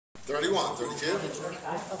31, 32,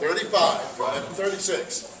 35, do I have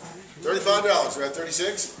 36? $35, do I have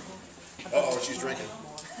 36? Uh-oh, she's drinking.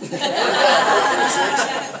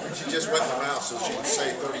 36? She just wet in the mouth, so she can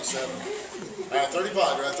say 37. I have 35, do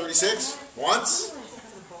I have 36? Once?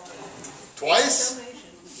 Twice?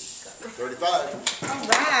 35. All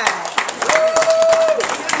right.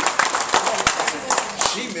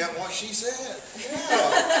 She meant what she said.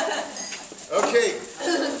 Yeah. Okay,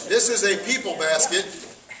 this is a people basket.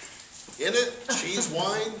 In it, cheese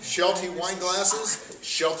wine, Sheltie wine glasses,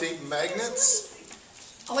 Sheltie magnets.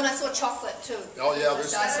 Oh, and I saw chocolate too. Oh yeah,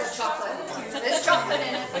 there's. I saw chocolate. There's chocolate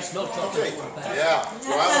in it. I smell chocolate. Yeah.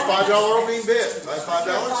 Do I have a $5 opening bid? Do I have $5?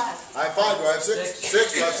 I have 5. Do I have 6?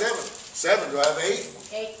 6. Do I have 7? 7. Do I have 8?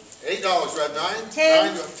 8. $8. Do I have 9? 9. Do I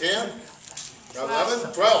have 10? Do I have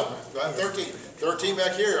 11? 12. Do I have 13? 13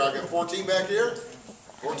 back here. I got 14 back here.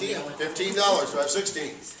 14. $15. Do I have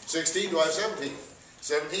 16? 16. Do I have 17?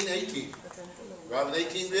 17. 18. Do I have an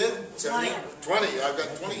 18 bid? 17. 20. I've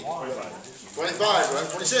got 20. 25. Do I have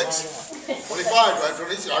 26? 25. Do I have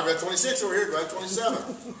 26? I've got 26 over here. Do I have 27?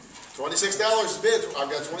 $26 is bid. I've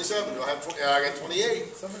got 27. Do I have 20? I got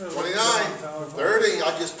 28. 29. 30.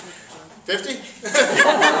 I just 50.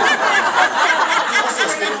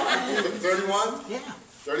 31. Yeah.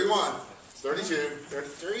 31. 32.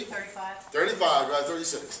 33. 35. 35. Do I have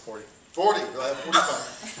 36? 40. 40. Do I have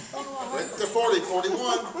 45? Went to 40.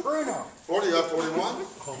 41. Bruno. 40. Do I have 41?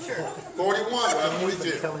 41. Do I have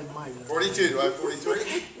 42? 42. Do I have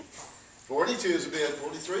 43? 42 is a bid.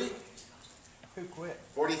 43? Who quit?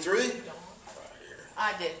 43?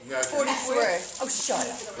 I did. No, 43. Oh, shut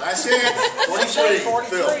up. last chance. 43.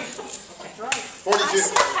 Phil. That's right. 42.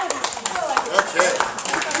 Okay.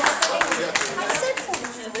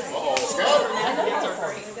 Uh-oh, Scott.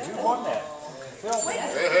 You won that.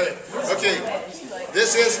 Hey, hey. Okay.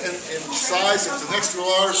 This is in size. It's an extra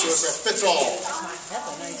large, so it's a fits all.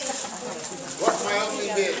 What's my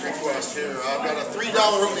opening bid request here? I've got a $3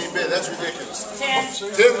 opening bid. That's ridiculous.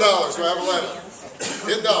 $10. Do I have 11?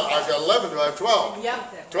 $10. I've got 11. Do I have 12?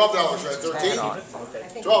 Yep. $12. Do I have 13?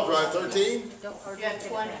 12. Do I have 13? You got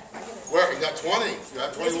 20. Where? You got 20. You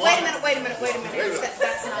got 21. Wait a minute. Wait a minute.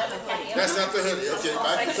 That's not the hoodie. That's not the hoodie. Okay,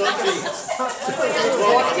 back to 13. I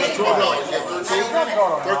got $12. You got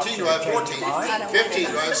 13? 13. Do I have 14? 15.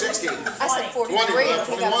 Do I have 16? I said 43. 20. Do I have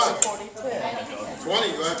 21?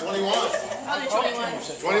 20. Do I have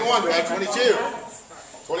 21? 21. Do I have 22?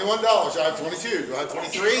 $21. Do I have 22? Do I have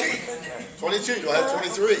 23? 22. Do I have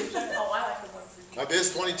 23? My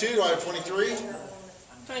bid's 22. Do I have 23?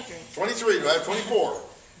 23. Do I have 24?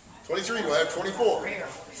 23. Do I have 24?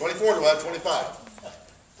 24. Do I have 25?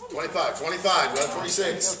 25. 25. Do I have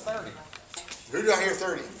 26? Who did I hear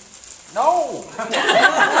 30? No.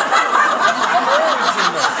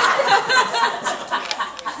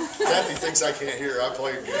 Kathy thinks I can't hear. I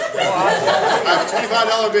played good. I have a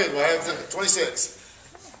 $25 bid. Do I have 26?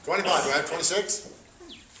 25. Do I have 26?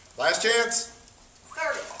 Last chance?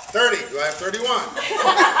 30. Do I have 31? 30. Do I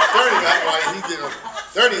have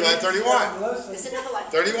 30. Do I have 31?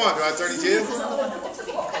 31. Do I have 32?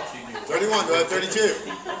 31. Do I have 32?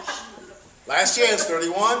 Last chance.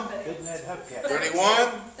 31.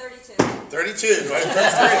 31. 32. Do I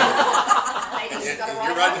have 33?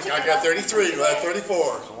 You're right. I got 33. Do I have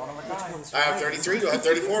 34? I have 33. Do I have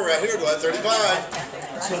 34 right here? Do I have 35?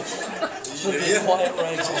 She's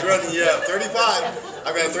running. Yeah, 35.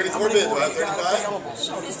 I've got a 34 bid. Do I have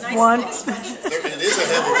 35? Once. It is a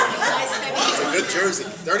heavy one. It's a good jersey.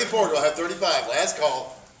 34. Do I have 35? Last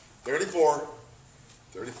call. 34.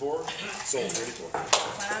 34. Sold. 34.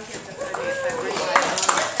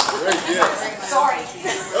 Very good. Sorry.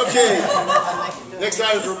 Okay. Next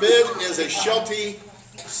item for bid is a Sheltie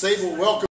Sable Welcome.